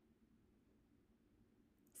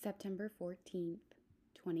September 14th,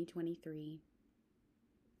 2023.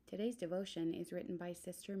 Today's devotion is written by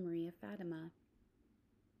Sister Maria Fatima.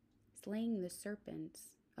 Slaying the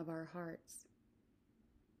serpents of our hearts.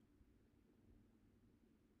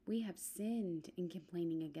 We have sinned in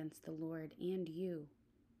complaining against the Lord and you.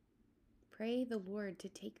 Pray the Lord to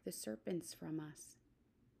take the serpents from us.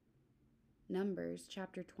 Numbers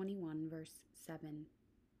chapter 21, verse 7.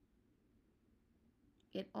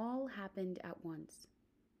 It all happened at once.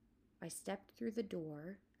 I stepped through the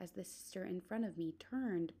door as the sister in front of me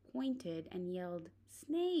turned, pointed, and yelled,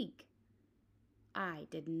 "Snake!" I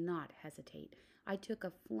did not hesitate. I took a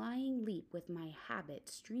flying leap with my habit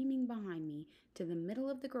streaming behind me to the middle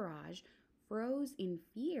of the garage, froze in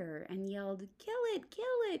fear, and yelled, "Kill it!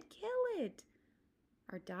 Kill it! Kill it!"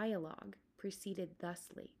 Our dialogue proceeded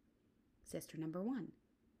thusly. Sister number 1,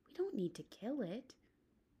 "We don't need to kill it."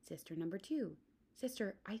 Sister number 2,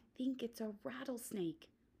 "Sister, I think it's a rattlesnake."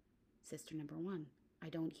 Sister number 1, "I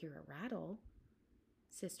don't hear a rattle."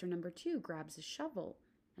 Sister number 2 grabs a shovel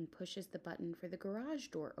and pushes the button for the garage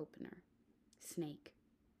door opener. Snake.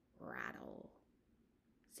 Rattle.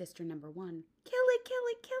 Sister number 1, "Kill it, kill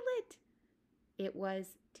it, kill it." It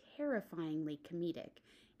was terrifyingly comedic,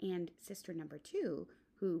 and Sister number 2,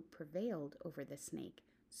 who prevailed over the snake,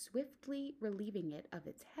 swiftly relieving it of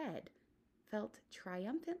its head, felt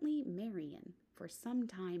triumphantly Marian for some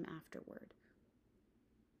time afterward.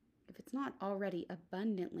 If it's not already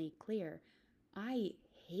abundantly clear, I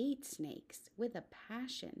hate snakes with a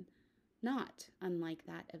passion, not unlike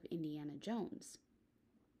that of Indiana Jones.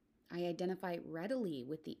 I identify readily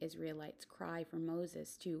with the Israelites' cry for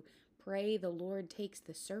Moses to pray the Lord takes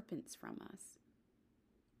the serpents from us.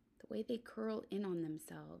 The way they curl in on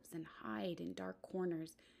themselves and hide in dark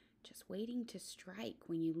corners, just waiting to strike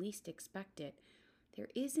when you least expect it,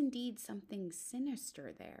 there is indeed something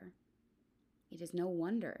sinister there. It is no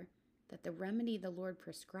wonder that the remedy the Lord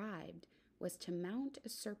prescribed was to mount a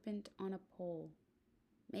serpent on a pole.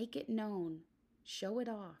 Make it known, show it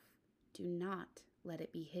off, do not let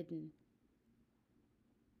it be hidden.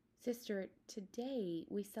 Sister, today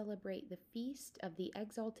we celebrate the feast of the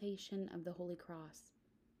exaltation of the Holy Cross,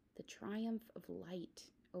 the triumph of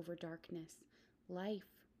light over darkness,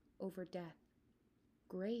 life over death,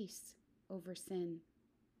 grace over sin.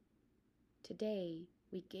 Today,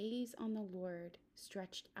 we gaze on the Lord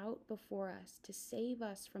stretched out before us to save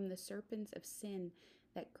us from the serpents of sin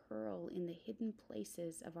that curl in the hidden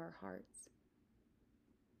places of our hearts.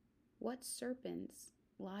 What serpents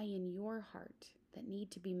lie in your heart that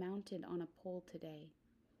need to be mounted on a pole today,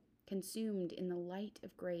 consumed in the light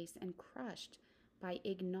of grace and crushed by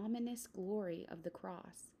ignominious glory of the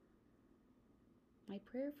cross? My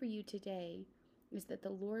prayer for you today is that the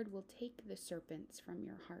Lord will take the serpents from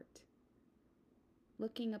your heart.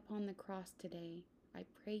 Looking upon the cross today, I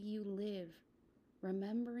pray you live,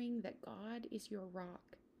 remembering that God is your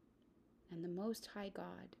rock and the Most High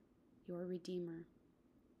God, your Redeemer.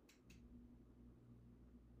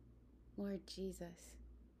 Lord Jesus,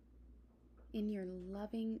 in your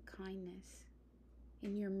loving kindness,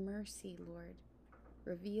 in your mercy, Lord,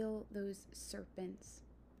 reveal those serpents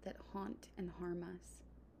that haunt and harm us.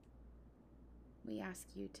 We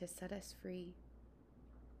ask you to set us free,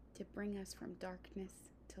 to bring us from darkness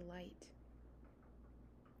to light.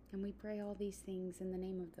 And we pray all these things in the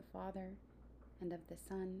name of the Father, and of the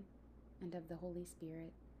Son, and of the Holy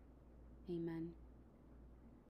Spirit. Amen.